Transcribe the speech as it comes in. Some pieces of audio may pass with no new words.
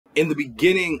In the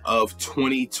beginning of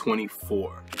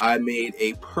 2024, I made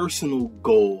a personal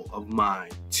goal of mine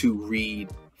to read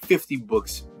 50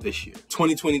 books this year.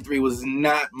 2023 was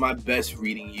not my best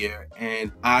reading year,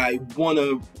 and I want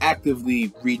to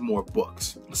actively read more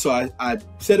books. So I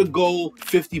set a goal,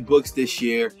 50 books this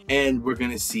year, and we're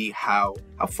going to see how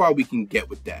far we can get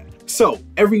with that. So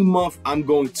every month I'm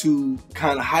going to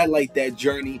kind of highlight that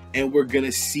journey, and we're going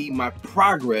to see my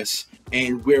progress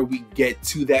and where we get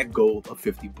to that goal of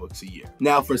 50 books a year.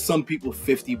 Now, for some people,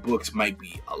 50 books might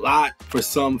be a lot. For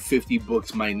some, 50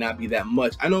 books might not be that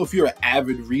much. I know if you're an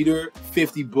avid reader,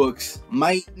 50 books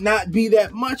might not be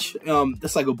that much.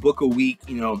 That's like a book a week,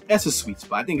 that's a sweet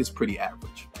spot. I think it's pretty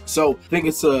average. So I think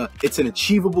it's an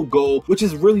achievable goal, which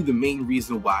is really the main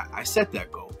reason why I set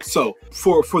that goal. So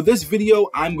for this video,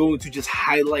 I'm going to just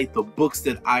highlight the books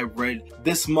that I read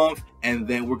this month, and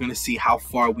then we're going to see how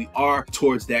far we are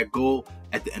towards that goal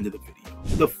at the end of the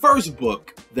video. The first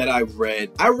book that I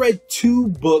read two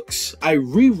books. I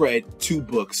reread two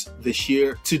books this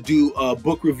year to do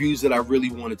book reviews that I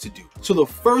really wanted to do. So the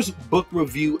first book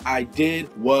review I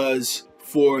did was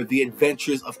for The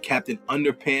Adventures of Captain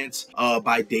Underpants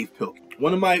by Dave Pilkey.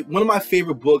 One of my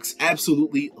favorite books.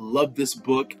 Absolutely love this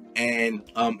book. And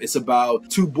it's about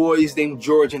two boys named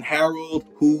George and Harold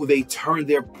who they turn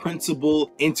their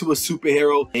principal into a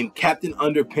superhero named Captain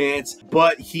Underpants,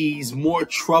 but he's more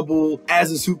trouble as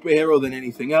a superhero than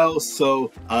anything else.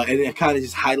 So and it kind of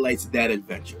just highlights that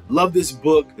adventure. Love this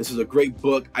book. This is a great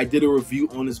book. I did a review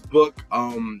on this book.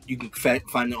 You can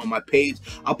find it on my page.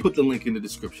 I'll put the link in the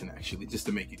description actually, just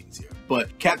to make it easier.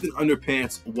 But Captain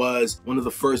Underpants was one of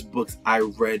the first books I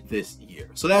read this year.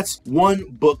 So that's one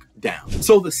book down.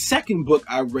 So the second book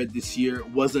I read this year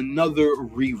was another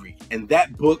reread, and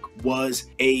that book was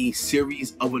A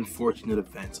Series of Unfortunate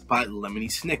Events by Lemony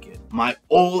Snicket. My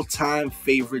all-time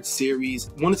favorite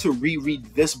series. Wanted to reread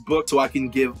this book so I can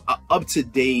give an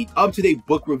up-to-date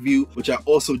book review, which I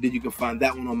also did. You can find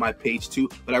that one on my page too.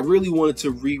 But I really wanted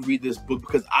to reread this book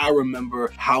because I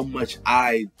remember how much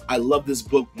I loved this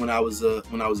book when I was a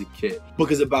kid.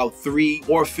 Book is about three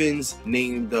orphans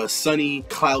named Sonny,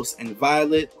 Klaus, and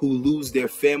Violet who lose their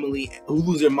family, who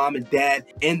lose their mom and dad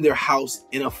and their house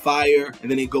in a fire, and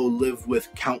then they go live with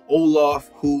Count Olaf,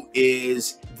 who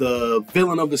is the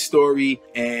villain of the story.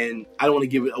 And I don't want to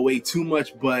give it away too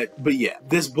much, but yeah,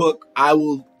 this book, I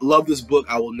will love this book.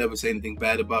 I will never say anything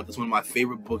bad about this. One of my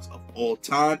favorite books of all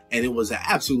time, and it was an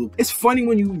absolute. It's funny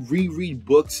when you reread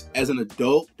books as an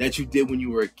adult that you did when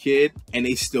you were a kid, and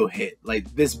they still hit.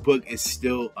 Like, this book is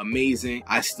still amazing.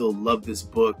 I still love this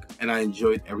book, and I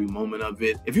enjoyed every moment of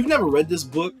it. If you've never read this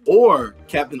book or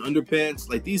Captain Underpants,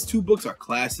 like, these two books are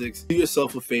classics. Do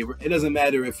yourself a favor. It doesn't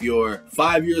matter if you're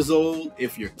 5 years old,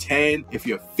 if you're 10, if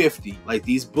you're 50. Like,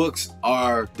 these books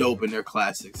are dope and they're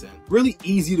classics and really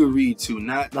easy to read too.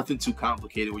 Nothing too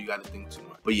complicated where you got to think too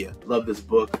much. But yeah, love this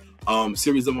book.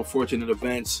 Series of Unfortunate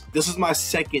Events. This is my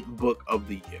second book of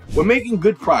the year. We're making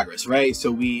good progress, right?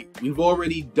 So we've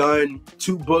already done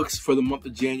 2 books for the month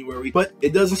of January, but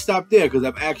it doesn't stop there because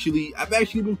I've actually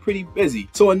been pretty busy.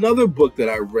 So another book that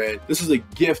I read, this is a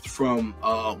gift from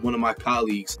one of my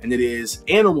colleagues, and it is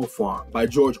Animal Farm by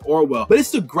George Orwell, but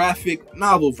it's the graphic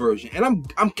novel version. And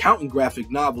I'm counting graphic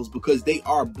novels because they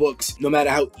are books, no matter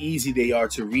how easy they are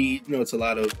to read. It's a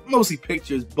lot of mostly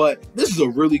pictures, but this is a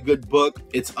really good book.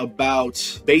 It's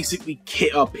about basically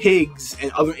pigs and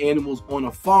other animals on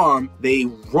a farm. They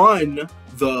run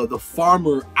the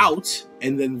farmer out,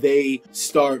 and then they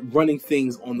start running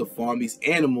things on the farm, these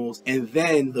animals, and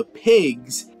then the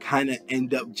pigs kind of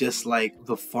end up just like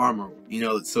the farmer,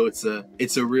 so it's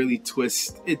a really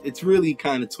it's really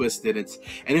kind of twisted.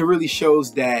 And it really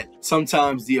shows that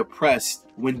sometimes the oppressed,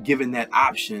 when given that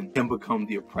option, can become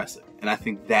the oppressor. And I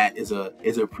think that is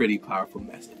a pretty powerful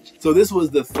message. So this was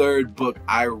the third book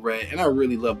I read, and I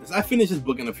really love this. I finished this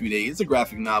book in a few days. It's a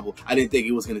graphic novel. I didn't think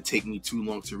it was going to take me too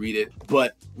long to read it,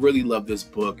 but really love this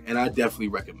book, and I definitely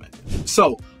recommend it.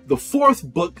 So the fourth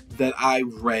book that I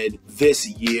read this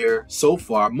year so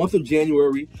far, month of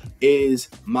January, is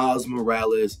Miles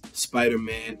Morales'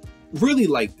 Spider-Man. Really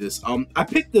like this. I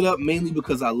picked it up mainly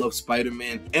because I love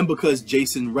Spider-Man and because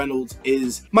Jason Reynolds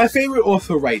is my favorite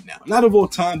author right now. Not of all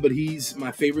time, but he's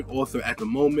my favorite author at the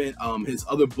moment. His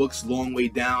other books, Long Way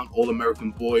Down, All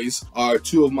American Boys, are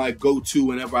two of my go-to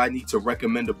whenever I need to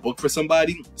recommend a book for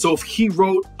somebody. So if he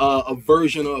wrote a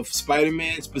version of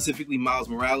Spider-Man, specifically Miles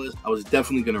Morales, I was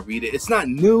definitely gonna read it. It's not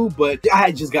new, but I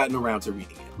had just gotten around to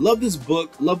reading it. Love this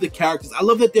book, love the characters. I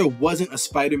love that there wasn't a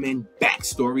Spider-Man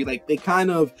backstory. Like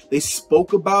they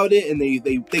spoke about it and they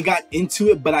got into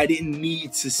it, but I didn't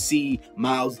need to see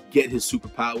Miles get his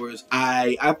superpowers.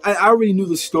 I already knew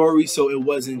the story, so it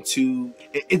wasn't too,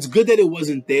 it's good that it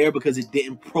wasn't there because it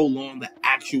didn't prolong the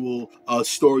actual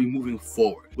story moving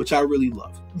forward, which I really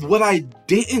loved. What I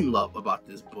didn't love about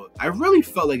this book, I really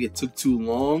felt like it took too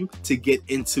long to get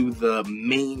into the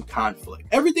main conflict.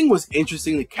 Everything was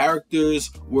interesting. The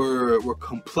characters were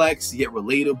complex yet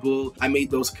relatable. I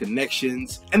made those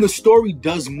connections, and the story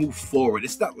does move forward.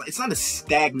 It's not a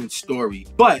stagnant story,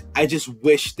 but I just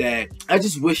wish that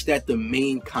the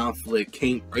main conflict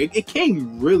came. It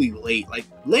came really late, like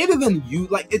later than you.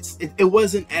 Like it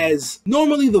wasn't as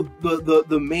normally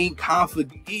the main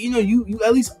conflict. You know, you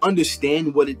at least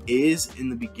understand what it is in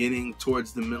the beginning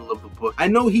towards the middle of the book. I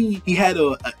know he had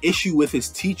a issue with his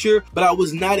teacher, but I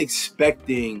was not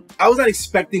expecting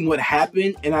what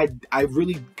happened, and I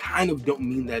really kind of don't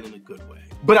mean that in a good way.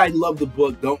 But I love the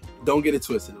book. Don't get it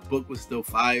twisted. The book was still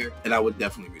fire, and I would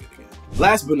definitely read it again.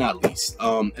 Last but not least,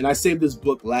 and I saved this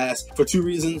book last for two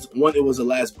reasons. One, it was the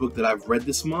last book that I've read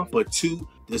this month, but two,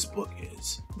 this book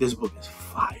is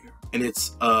fire. And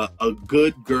it's a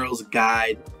good girl's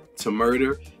guide to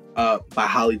murder by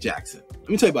Holly Jackson. Let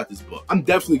me tell you about this book. I'm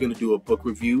definitely going to do a book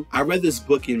review. I read this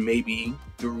book in maybe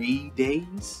 3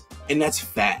 days. And that's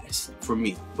fast for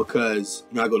me because,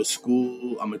 you know, I go to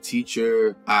school, I'm a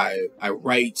teacher, I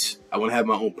write, I want to have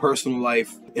my own personal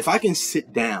life. If I can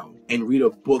sit down and read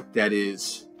a book that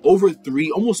is over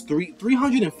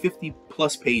 350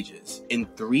 plus pages in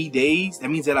 3 days, that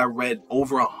means that I read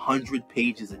over 100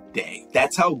 pages a day.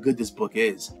 That's how good this book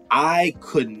is. I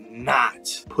could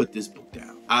not put this book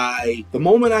down. The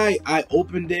moment I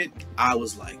opened it, I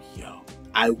was like, yo,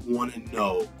 I want to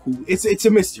know who. It's a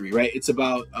mystery, right? It's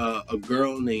about a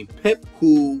girl named Pip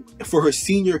who, for her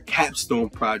senior capstone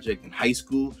project in high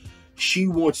school, she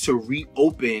wants to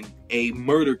reopen a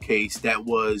murder case that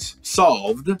was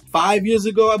solved 5 years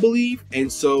ago, I believe.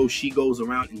 And so she goes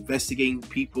around investigating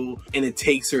people, and it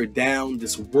takes her down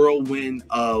this whirlwind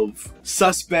of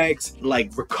suspects,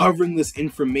 like recovering this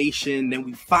information. Then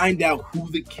we find out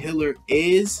who the killer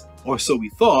is. Or so we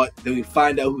thought. Then we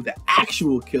find out who the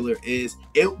actual killer is.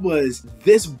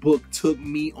 This book took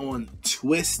me on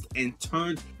twists and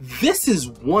turns. This is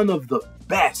one of the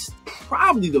best,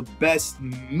 probably the best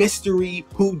mystery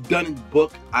whodunit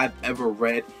book I've ever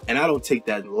read. And I don't take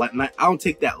that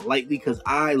lightly because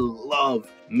I love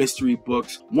mystery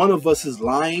books. One of Us Is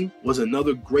Lying was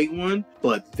another great one,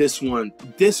 but this one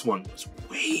was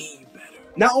way better.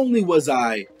 Not only was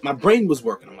my brain was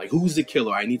working. I'm like, who's the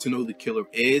killer? I need to know who the killer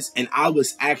is. And I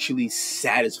was actually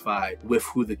satisfied with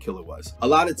who the killer was. A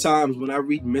lot of times when I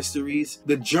read mysteries,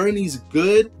 the journey's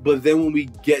good, but then when we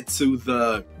get to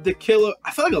the killer,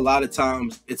 I feel like a lot of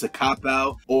times it's a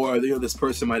cop-out, or, you know, this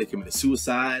person might have committed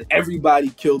suicide. Everybody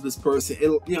killed this person.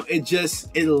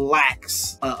 It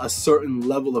lacks a certain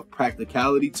level of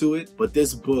practicality to it. But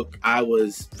this book, I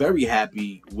was very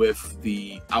happy with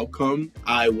the outcome.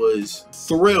 I was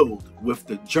thrilled with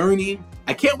the journey.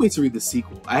 I can't wait to read the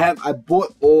sequel. I have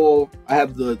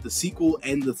the sequel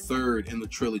and the third in the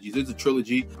trilogy. There's a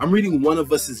trilogy. I'm reading One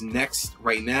of Us Is Next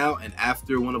right now, and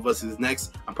after One of Us Is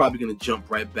Next, I'm probably gonna jump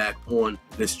right back on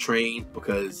this train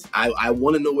because I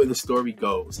want to know where the story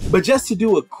goes. But just to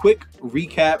do a quick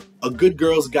recap: A Good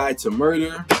Girl's Guide to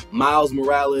Murder, Miles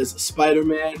Morales'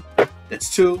 Spider-Man,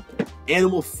 that's 2.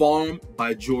 Animal Farm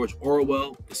by George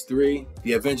Orwell is 3.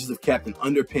 The Adventures of Captain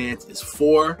Underpants is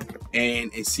 4.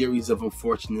 And A Series of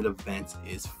Unfortunate Events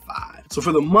is 5. So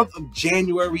for the month of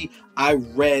January, I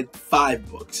read 5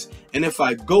 books. And if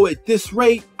I go at this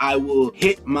rate, I will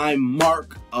hit my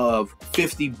mark of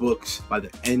 50 books by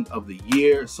the end of the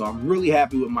year. So I'm really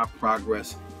happy with my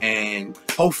progress, and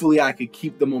hopefully I could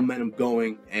keep the momentum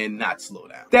going and not slow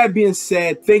down. That being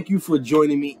said, thank you for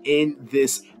joining me in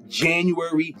this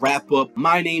January wrap up.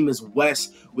 My name is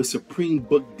Wes with Supreme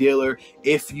Book Dealer.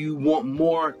 If you want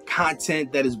more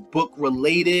content that is book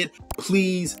related,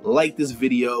 please like this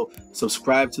video,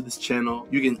 subscribe to this channel.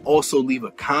 You can also leave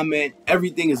a comment.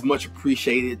 Everything is much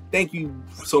appreciated. Thank you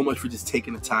so much for just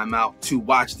taking the time out to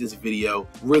watch this video.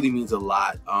 Really means a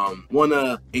lot. Want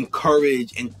to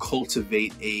encourage and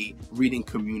cultivate a reading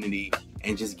community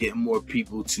and just get more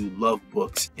people to love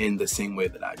books in the same way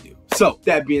that I do. So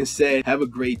that being said, have a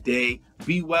great day,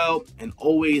 be well, and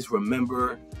always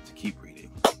remember to keep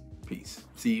reading. Peace.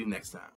 See you next time.